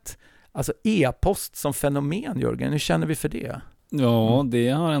nummer 1, alltså e-post som fenomen, Jörgen, hur känner vi för det? Ja, det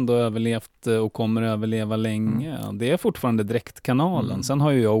har ändå överlevt och kommer överleva länge. Det är fortfarande direktkanalen. Sen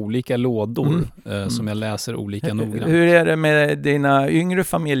har ju jag olika lådor som jag läser olika noggrant. Hur är det med dina yngre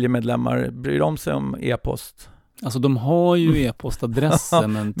familjemedlemmar? Bryr de sig om e-post? Alltså de har ju e-postadresser,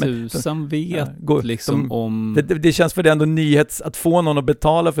 men tusan vet liksom om... Det känns för det ändå att få någon att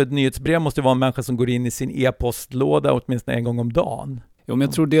betala för ett nyhetsbrev måste vara en människa som går in i sin e-postlåda åtminstone en gång om dagen. Ja, men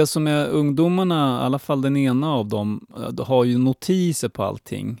jag tror det som är ungdomarna, i alla fall den ena av dem, har ju notiser på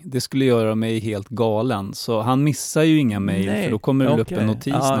allting. Det skulle göra mig helt galen. Så han missar ju inga mejl, för då kommer det upp en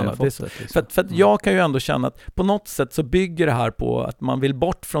notis när han har fått det. Liksom. För att jag kan ju ändå känna att på något sätt så bygger det här på att man vill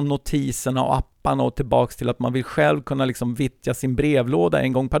bort från notiserna och apparna och tillbaks till att man vill själv kunna liksom vittja sin brevlåda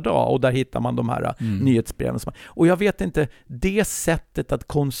en gång per dag, och där hittar man de här nyhetsbreven. Och jag vet inte, det sättet att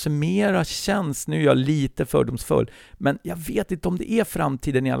konsumera känns, nu är jag lite fördomsfull, men jag vet inte om det är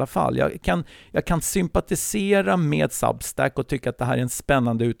framtiden i alla fall. Jag kan sympatisera med Substack och tycka att det här är en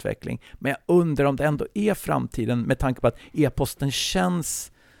spännande utveckling, men jag undrar om det ändå är framtiden med tanke på att e-posten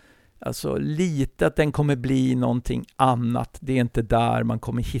känns alltså lite att den kommer bli någonting annat. Det är inte där man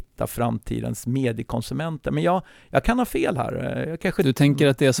kommer hitta framtidens mediekonsumenter. Men jag kan ha fel här. Du tänker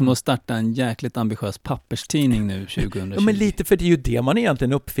att det är som att starta en jäkligt ambitiös papperstidning nu 2020? Ja, men lite, för det är ju det man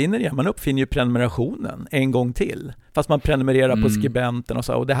egentligen uppfinner igen. Man uppfinner ju prenumerationen en gång till. Fast man prenumererar på skribenten och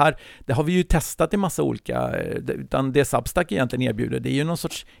så. Och det har vi ju testat i massa olika, utan det Substack egentligen erbjuder, det är ju någon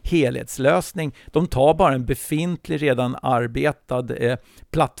sorts helhetslösning. De tar bara en befintlig, redan arbetad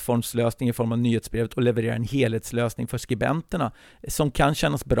plattformslösning i form av nyhetsbrevet och levererar en helhetslösning för skribenterna som kan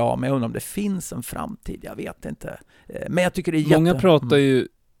kännas bra, men jag undrar om det finns en framtid, jag vet inte. Men jag tycker det är många pratar ju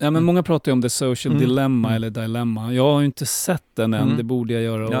många pratar ju om The Social Dilemma eller Dilemma. Jag har ju inte sett den än, det borde jag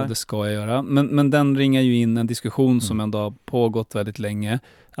göra och det ska jag göra. Men den ringar ju in en diskussion som ändå har pågått väldigt länge.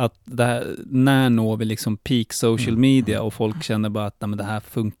 Att det här, när når vi liksom peak social media och folk känner bara att nej, men det här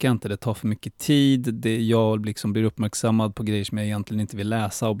funkar inte, det tar för mycket tid, jag liksom blir uppmärksammad på grejer som jag egentligen inte vill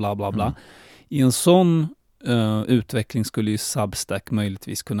läsa och bla bla bla. I en sån utveckling skulle ju Substack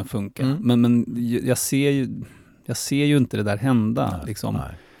möjligtvis kunna funka. Men jag ser ju inte det där hända. Nej, liksom.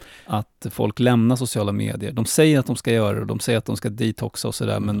 Nej. att folk lämnar sociala medier. De säger att de ska göra det, de säger att de ska detoxa och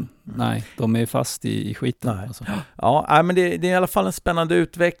sådär, men nej, de är fast i skiten. Alltså. Ja, men det är i alla fall en spännande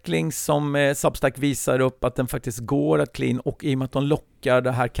utveckling som Substack visar upp att den faktiskt går att clean, och i och med att de lockar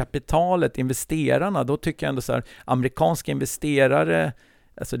det här kapitalet, investerarna, då tycker jag ändå så här, amerikanska investerare,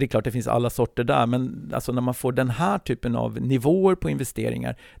 alltså det är klart det finns alla sorter där, men alltså när man får den här typen av nivåer på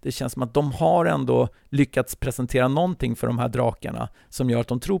investeringar, det känns som att de har ändå lyckats presentera någonting för de här drakarna som gör att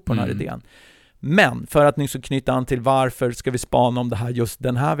de tror på den här idén. Men för att nu så knyta an till varför ska vi spana om det här just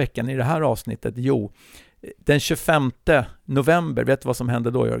den här veckan i det här avsnittet? Jo, den 25 november, vet du vad som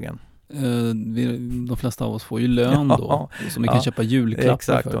hände då, Jörgen? De flesta av oss får ju lön då, som vi kan köpa julklappar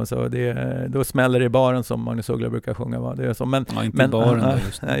exakt, för. Så då smäller det i baren som Magnus Uggla brukar sjunga. Va? Det är så. Men, inte i baren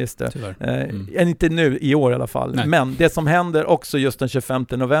just det. Inte nu, i år i alla fall. Nej. Men det som händer också just den 25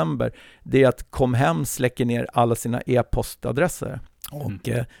 november, det är att Comhem släcker ner alla sina e-postadresser. Och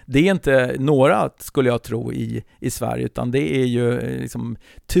det är inte några, skulle jag tro, i Sverige, utan det är ju liksom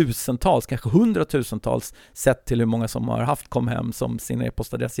tusentals, kanske 100,000-tals sett till hur många som har haft Comhem som sin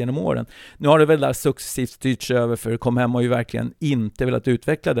e-postadress genom åren. Nu har det väl där successivt styrts över, för Comhem har ju verkligen inte velat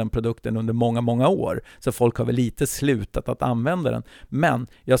utveckla den produkten under många, många år. Så folk har väl lite slutat att använda den. Men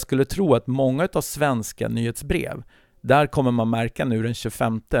jag skulle tro att många av svenska nyhetsbrev, där kommer man märka nu den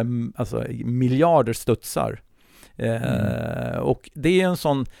 25, alltså miljarder studsar. Och det är en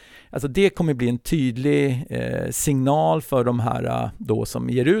sån, alltså det kommer bli en tydlig signal för de här då som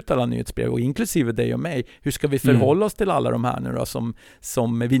ger ut alla nyhetsbrev, och inklusive dig och mig. Hur ska vi förhålla oss till alla de här nu då,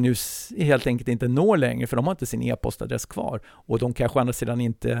 som vi nu helt enkelt inte når längre, för de har inte sin e-postadress kvar, och de kanske andra sidan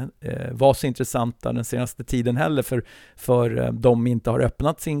inte var så intressanta den senaste tiden heller, för de inte har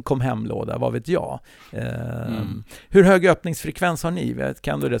öppnat sin Comhem-låda, vad vet jag. Hur hög öppningsfrekvens har ni?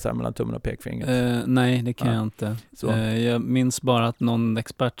 Kan du det så här mellan tummen och pekfingret? Nej, det kan jag inte. Jag minns bara att någon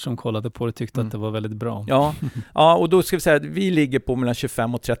expert som kollade på det tyckte att det var väldigt bra. Ja, och då ska vi säga att vi ligger på mellan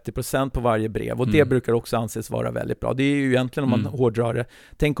 25 och 30% på varje brev, och det brukar också anses vara väldigt bra. Det är ju egentligen, om man hårdrar det,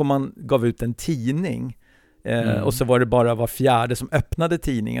 tänk om man gav ut en tidning och så var det bara var fjärde som öppnade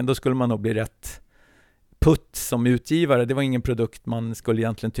tidningen, då skulle man nog bli rätt putt som utgivare. Det var ingen produkt man skulle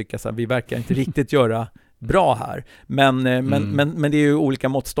egentligen tycka så här, vi verkar inte riktigt göra bra här. Men det är ju olika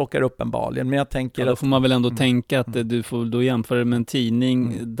måttstockar uppenbarligen. Men jag tänker då får man väl ändå tänka att du får då jämföra med en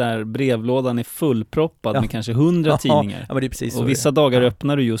tidning där brevlådan är fullproppad med kanske 100 tidningar. Ja, men det är precis och vissa dagar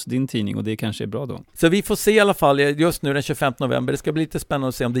öppnar du just din tidning, och det kanske är bra då. Så vi får se i alla fall just nu den 25 november. Det ska bli lite spännande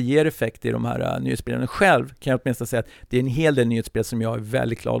att se om det ger effekt i de här nyhetsbreven. Själv kan jag åtminstone säga att det är en hel del nyhetsbrev som jag är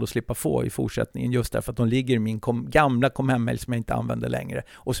väldigt glad att slippa få i fortsättningen, just därför att de ligger i min gamla Comhem-mail som jag inte använder längre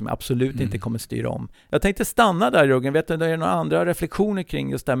och som jag absolut inte kommer styra om. Jag tänkte stanna där, Jörgen. Vet du, det är några andra reflektioner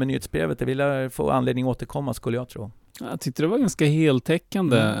kring just det här med nyhetsbrevet? Jag vill få anledning att återkomma, skulle jag tro. Jag tyckte det var ganska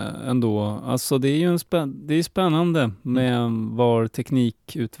heltäckande ändå. Alltså det är ju det är spännande med var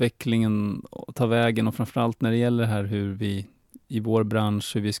teknikutvecklingen tar vägen, och framförallt när det gäller här hur vi i vår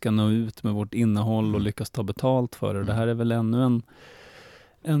bransch, hur vi ska nå ut med vårt innehåll och lyckas ta betalt för det. Det här är väl ännu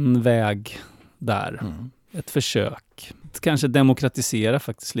en väg där. Ett försök. Kanske demokratisera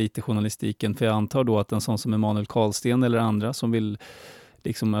faktiskt lite journalistiken, för jag antar då att en sån som Emanuel Karlsten eller andra som vill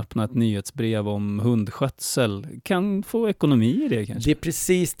liksom öppna ett nyhetsbrev om hundskötsel kan få ekonomi i det kanske. Det är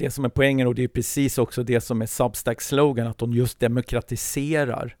precis det som är poängen, och det är precis också det som är Substacks slogan, att de just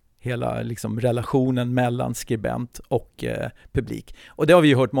demokratiserar hela liksom relationen mellan skribent och publik. Och det har vi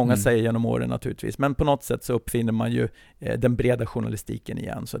ju hört många säga genom åren naturligtvis. Men på något sätt så uppfinner man ju den breda journalistiken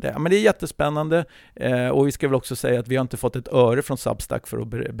igen. Så men det är jättespännande. Och vi ska väl också säga att vi har inte fått ett öre från Substack för att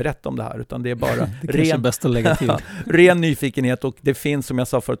berätta om det här. Utan det är bara det bäst att lägga till. Ren nyfikenhet. Och det finns, som jag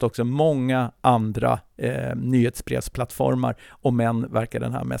sa förut också, många andra nyhetsbrevsplattformar. Och men verkar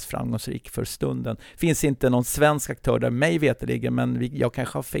den här mest framgångsrik för stunden. Finns inte någon svensk aktör där, mig veterligen, men jag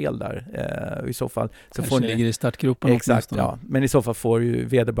kanske har fel där. I så fall så får ni ligger i startgropen. Exakt, ja. Men i så fall får ju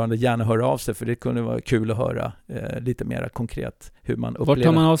vederbörande gärna höra av sig, för det kunde vara kul att höra lite mer konkret hur man upplever. Vart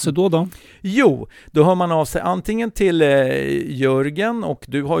tar man av sig då? Jo, då hör man av sig antingen till Jörgen, och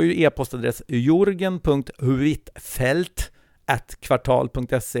du har ju e-postadress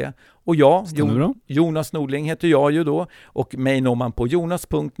jorgen.huitfeldt@kvartal.se, och jag, Jonas Nordling heter jag ju då, och mig når man på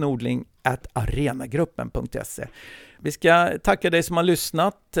jonas.nordling@arenagruppen.se. Vi ska tacka dig som har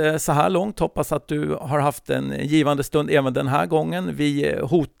lyssnat så här långt. Hoppas att du har haft en givande stund även den här gången. Vi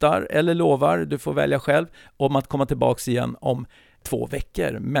hotar eller lovar, du får välja själv, om att komma tillbaka igen om 2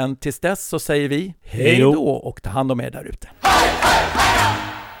 veckor. Men tills dess så säger vi hej då och ta hand om er där ute. Hej, hej,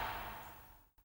 hej!